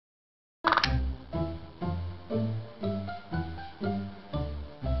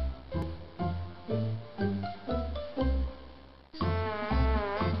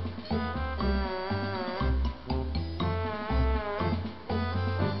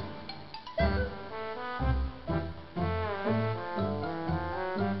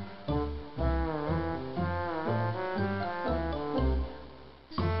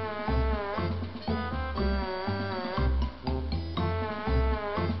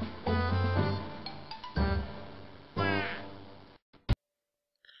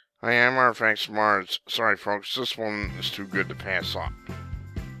Hi, I'm Artifacts Mars. Sorry, folks, this one is too good to pass up.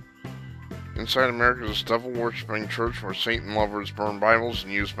 Inside America is a devil-worshipping church where Satan lovers burn Bibles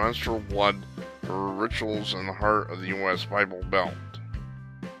and use menstrual blood for rituals in the heart of the U.S. Bible Belt.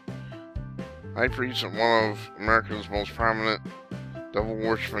 High priest at one of America's most prominent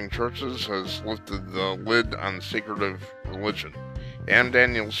devil-worshipping churches has lifted the lid on the secretive religion. Adam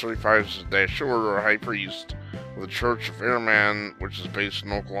Daniels, 35, is a Dashur, or high priest, of the Church of Airman, which is based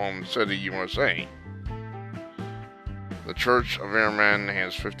in Oklahoma City, USA. The Church of Airman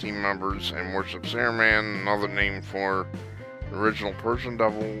has 15 members and worships Airman, another name for the original Persian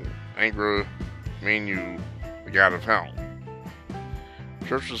devil, Angra Mainyu, the god of hell.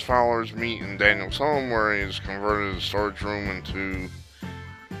 Church's followers meet in Daniel's home, where he has converted a storage room into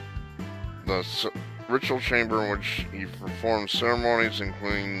the ritual chamber in which he performs ceremonies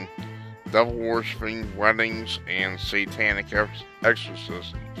including devil-worshipping, weddings, and satanic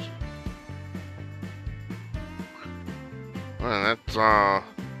exorcisms. Well, that's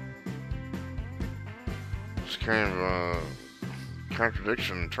it's kind of a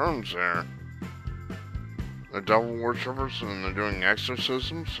contradiction in terms there. They're devil worshippers and they're doing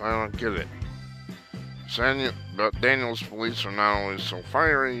exorcisms? I don't get it. But Daniel's beliefs are not always so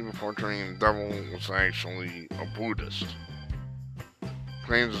fiery. Before turning the devil, was actually a Buddhist.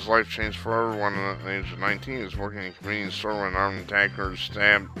 Claims his life changed forever when at the age of 19 he was working in a convenience store when an armed attacker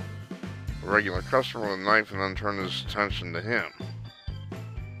stabbed a regular customer with a knife and then turned his attention to him.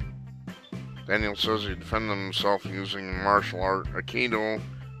 Daniel says he defended himself using martial art Aikido,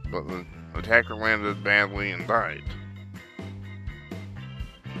 but the attacker landed badly and died.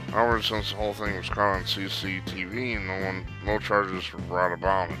 However, since the whole thing was caught on CCTV, no charges were brought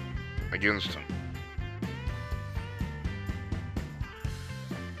about against him.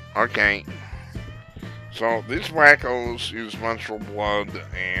 Okay, so these wackos use menstrual blood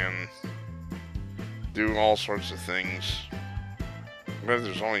and do all sorts of things, but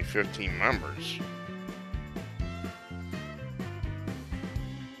there's only 15 members.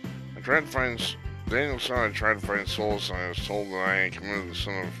 Daniel said I tried to find solace, and I was told that I had committed the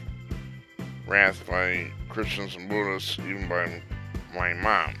sin of wrath by Christians and Buddhists, even by my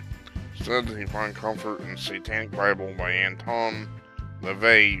mom. Instead, he found comfort in the Satanic Bible by Anton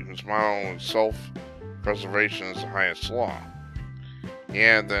LaVey, whose motto is self-preservation is the highest law.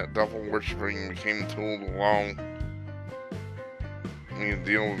 Yeah, that devil-worshipping became a tool to allow me to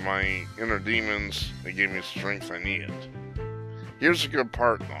deal with my inner demons. They gave me the strength I needed. Here's a good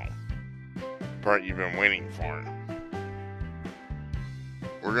part, though. The part you've been waiting for.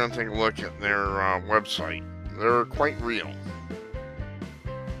 We're going to take a look at their website. They're quite real.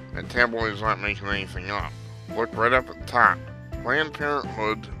 And tabloid is not making anything up. Look right up at the top. Planned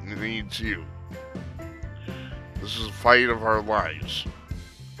Parenthood needs you. This is a fight of our lives.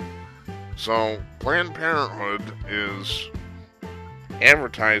 So, Planned Parenthood is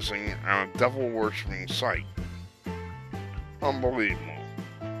advertising on a devil-worshipping site. Unbelievable.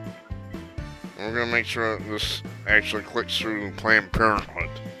 And we're going to make sure that this actually clicks through Planned Parenthood.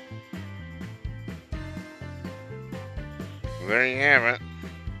 There you have it.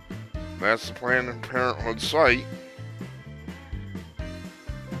 That's the Planned Parenthood site.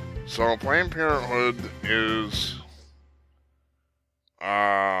 So, Planned Parenthood is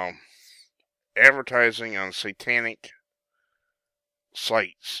advertising on satanic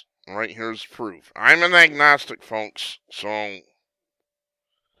sites. Right here's proof. I'm an agnostic, folks, so I'm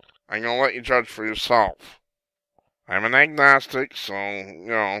going to let you judge for yourself. I'm an agnostic, so,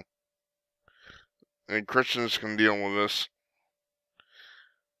 and Christians can deal with this.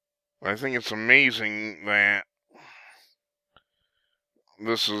 I think it's amazing that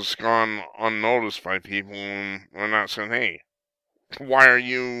this has gone unnoticed by people, and we're not saying, hey, why are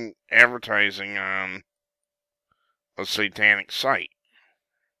you advertising on a satanic site?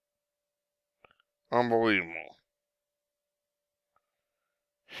 Unbelievable.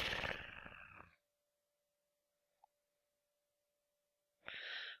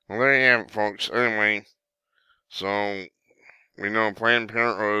 Well, there you have it, folks. Anyway, so we know Planned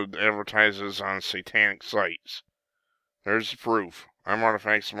Parenthood advertises on satanic sites. There's the proof. I'm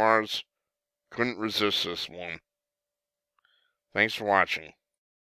Artifacts Mars. Couldn't resist this one. Thanks for watching.